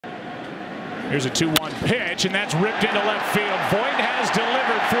Here's a 2-1 pitch, and that's ripped into left field. Voit has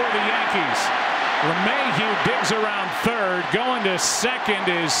delivered for the Yankees. LeMahieu digs around third. Going to second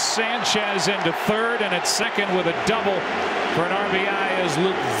is Sanchez into third, and at second with a double for an RBI is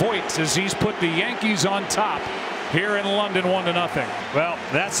Luke Voit, as he's put the Yankees on top here in London, 1-0. Well,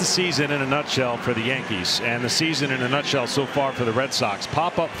 that's the season in a nutshell for the Yankees, and the season in a nutshell so far for the Red Sox.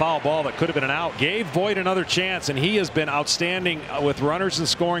 Pop-up foul ball that could have been an out gave Voit another chance, and he has been outstanding with runners in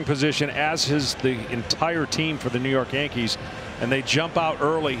scoring position, as has the entire team for the New York Yankees. And they jump out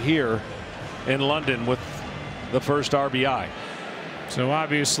early here in London with the first RBI. So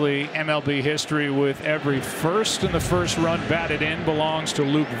obviously MLB history with every first, and the first run batted in belongs to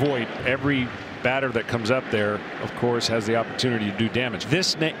Luke Voit. Every batter that comes up there, of course, has the opportunity to do damage.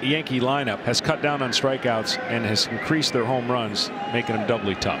 This Yankee lineup has cut down on strikeouts and has increased their home runs, making them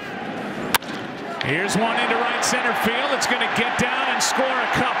doubly tough. Here's one into right center field. It's going to get down and score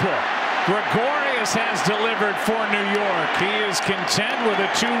a couple. Gregorius has delivered for New York. He is content with a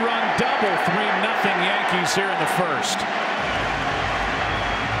 2-run double. 3-0 Yankees here in the first.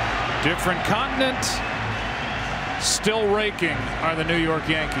 Different continent. Still raking are the New York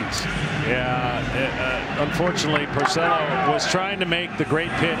Yankees. Yeah, unfortunately, Porcello was trying to make the great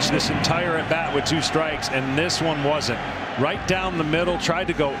pitch this entire at bat with 2 strikes, and this one wasn't. Right down the middle, tried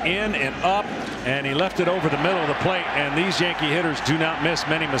to go in and up, and he left it over the middle of the plate. And these Yankee hitters do not miss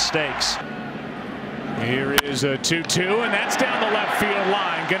many mistakes. Here is a 2-2, and that's down the left field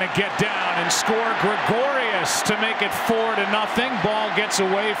line. Going to get down and score Gregorius to make it 4-0. Ball gets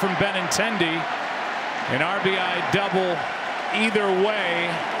away from Benintendi. An RBI double either way,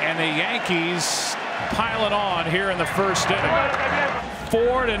 and the Yankees pile it on here in the first inning.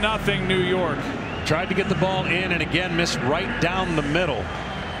 4-0 New York. Tried to get the ball in and again missed right down the middle.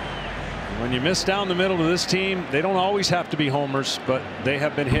 When you miss down the middle to this team, they don't always have to be homers, but they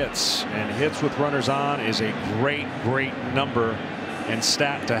have been hits, and hits with runners on is a great number and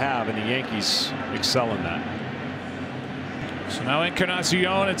stat to have, and the Yankees excel in that. So now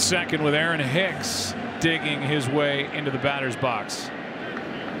Encarnacion at second with Aaron Hicks digging his way into the batter's box.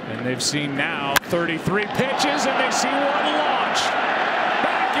 And they've seen now 33 pitches, and they see one launched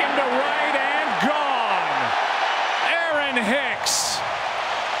back into right and gone. Aaron Hicks,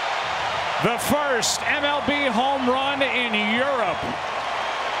 the first MLB home run in Europe.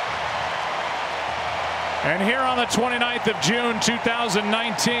 And here on the 29th of June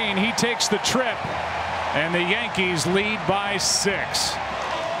 2019, he takes the trip, and the Yankees lead by 6.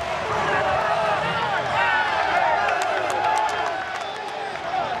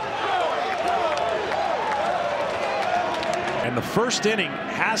 And the first inning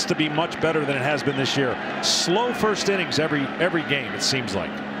has to be much better than it has been this year. Slow first innings every game, it seems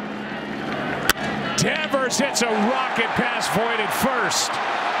like. Devers hits a rocket pass Voit at first.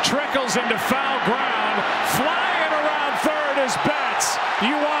 Trickles into foul ground. Flying around third is Betts.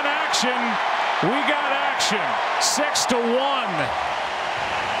 You want action? We got action. 6-1.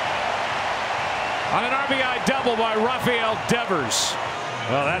 On an RBI double by Rafael Devers.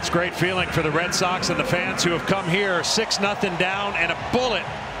 Well, that's great feeling for the Red Sox and the fans who have come here. 6-0 down, and a bullet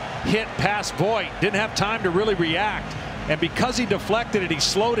hit past Voit. Didn't have time to really react. And because he deflected it, he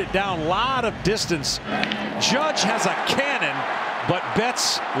slowed it down. A lot of distance. Judge has a cannon, but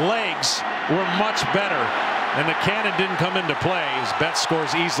Betts' legs were much better. And the cannon didn't come into play as Betts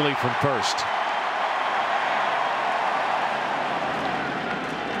scores easily from first.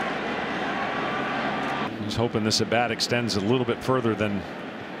 He's hoping this at bat extends a little bit further than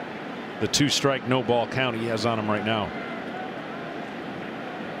the 2-strike no ball count he has on him right now.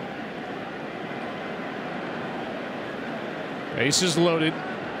 Bases loaded.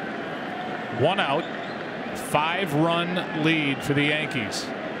 1 out. 5-run lead for the Yankees.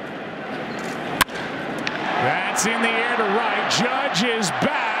 That's in the air to right. Judge is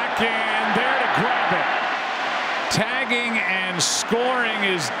back and there to grab it. Tagging and scoring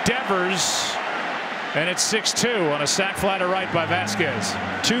is Devers. And it's 6-2 on a sac fly to right by Vasquez.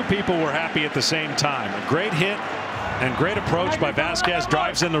 2 people were happy at the same time. A great hit and great approach by Vasquez.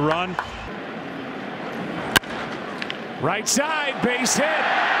 Drives in the run. Right side, base hit.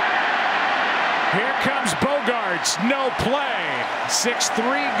 Here comes Bogarts. No play.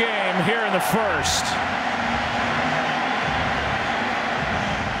 6-3 game here in the first.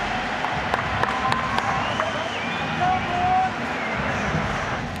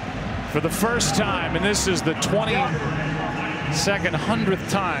 For the first time, and this is the 22nd, 100th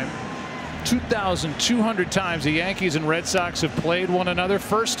time, 2,200 times the Yankees and Red Sox have played one another.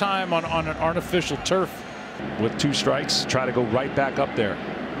 First time on an artificial turf. With 2 strikes, try to go right back up there.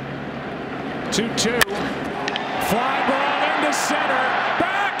 2-2. Fly ball into center.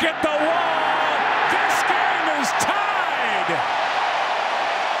 Back at the wall.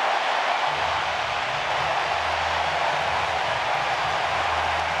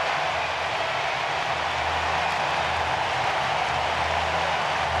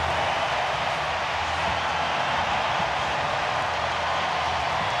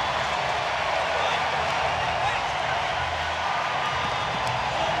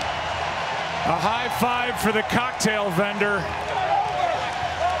 drive for the cocktail vendor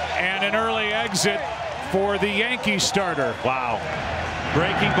and an early exit for the Yankees starter. Wow.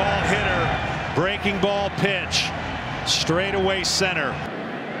 Breaking ball hitter, breaking ball pitch, straightaway center.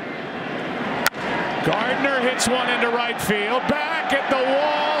 Gardner hits one into right field. Back at the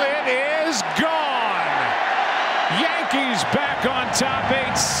wall. It is gone. Yankees back on top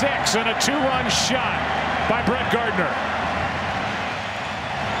 8-6 on a 2-run shot by Brett Gardner.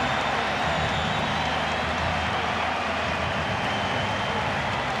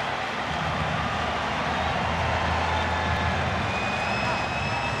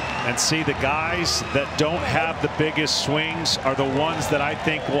 And see, the guys that don't have the biggest swings are the ones that I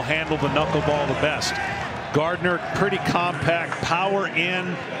think will handle the knuckleball the best. Gardner, pretty compact, power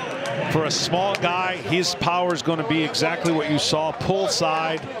in. For a small guy, his power is going to be exactly what you saw, pull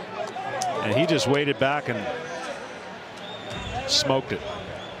side. And he just waited back and smoked it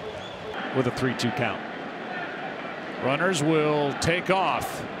with a 3-2 count. Runners will take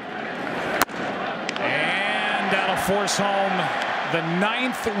off. And that'll force home the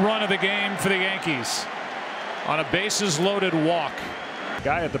 9th run of the game for the Yankees on a bases loaded walk.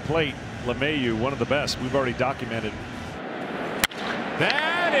 Guy at the plate, LeMahieu, one of the best. We've already documented.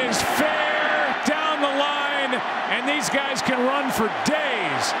 That is fair down the line, and these guys can run for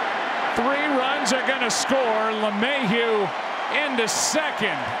days. 3 runs are going to score. LeMahieu into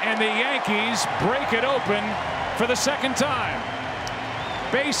second, and the Yankees break it open for the 2nd time.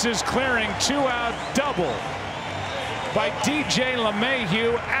 Bases clearing, 2-out double by DJ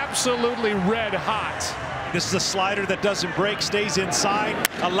LeMahieu, absolutely red hot. This is a slider that doesn't break, stays inside,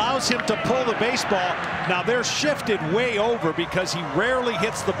 allows him to pull the baseball. Now they're shifted way over because he rarely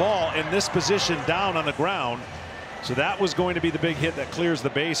hits the ball in this position down on the ground. So that was going to be the big hit that clears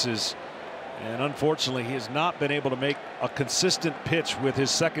the bases. And unfortunately, he has not been able to make a consistent pitch with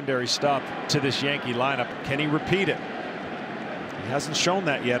his secondary stuff to this Yankee lineup. Can he repeat it? He hasn't shown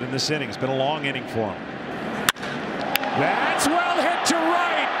that yet in this inning. It's been a long inning for him. That's well hit to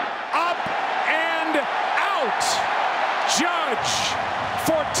right. Up and out. Judge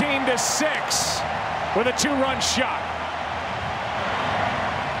 14-6 with a 2-run shot.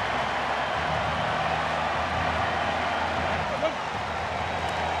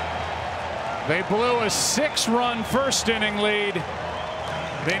 They blew a 6-run first inning lead.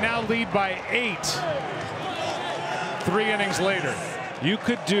 They now lead by 8 3 innings later. You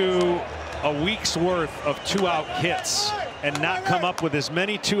could do a week's worth of 2-out hits and not come up with as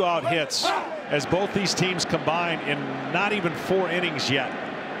many 2-out hits as both these teams combined in not even 4 innings yet.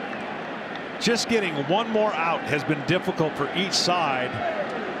 Just getting one more out has been difficult for each side.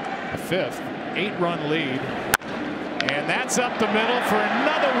 A 5th 8-run lead, and that's up the middle for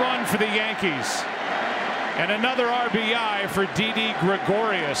another run for the Yankees, and another RBI for Didi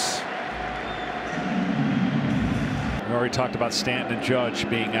Gregorius. We already talked about Stanton and Judge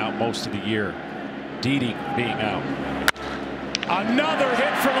being out most of the year. Didi being out. Another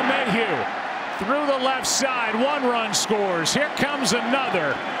hit for LeMahieu through the left side. 1 run scores. Here comes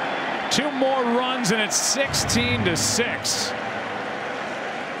another. 2 more runs, and it's 16-6.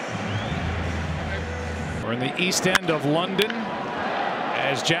 We're in the east end of London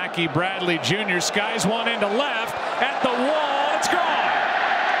as Jackie Bradley Jr. skies one into left at the wall. It's gone.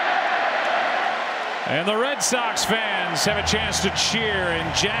 And the Red Sox fans have a chance to cheer,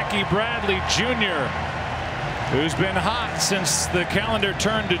 and Jackie Bradley Jr., who's been hot since the calendar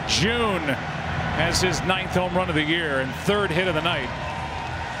turned to June, has his 9th home run of the year and 3rd hit of the night.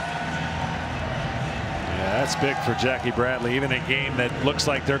 Yeah, that's big for Jackie Bradley. Even a game that looks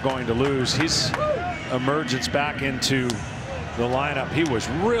like they're going to lose, his emergence back into the lineup. He was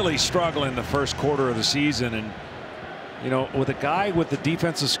really struggling the first quarter of the season, and you know, with a guy with the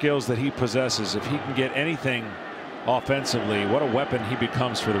defensive skills that he possesses, if he can get anything offensively, what a weapon he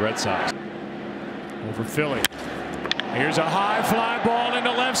becomes for the Red Sox. Over Philly. Here's a high fly ball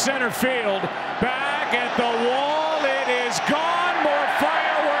into left center field. Back at the wall. It is gone. More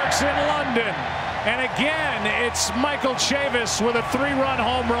fireworks in London. And again, it's Michael Chavis with a 3-run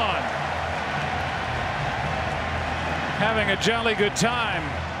home run. Having a jolly good time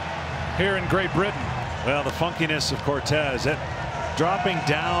here in Great Britain. Well, the funkiness of Cortez, that dropping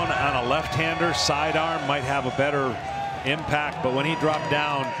down on a left-hander sidearm might have a better impact, but when he dropped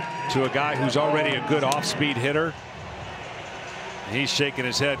down to a guy who's already a good off-speed hitter, he's shaking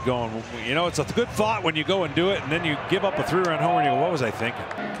his head going, you know, it's a good thought when you go and do it, and then you give up a 3-run homer and you go, what was I thinking?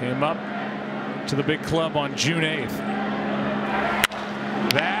 Came up to the big club on June 8th.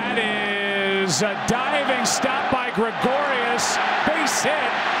 That is a diving stop by Gregorius. Base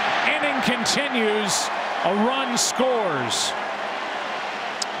hit. Inning continues. A run scores.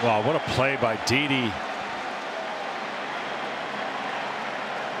 Wow, what a play by Didi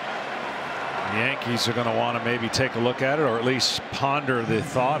The Yankees are going to want to maybe take a look at it, or at least ponder the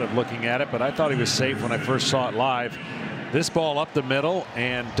thought of looking at it. But I thought he was safe when I first saw it live. This ball up the middle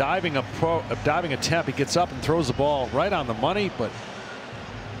and diving attempt. He gets up and throws the ball right on the money, but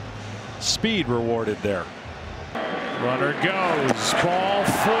speed rewarded there. Runner goes. Ball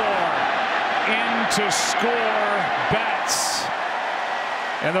 4. In to score Betts.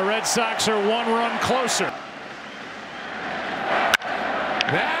 And the Red Sox are 1 run closer.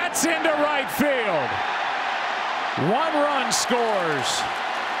 That's into right field. 1 run scores.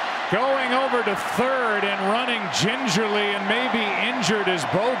 Going over to third and running gingerly and maybe injured as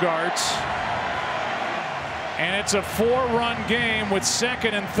Bogarts. And it's a 4-run game with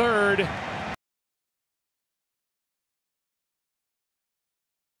second and third.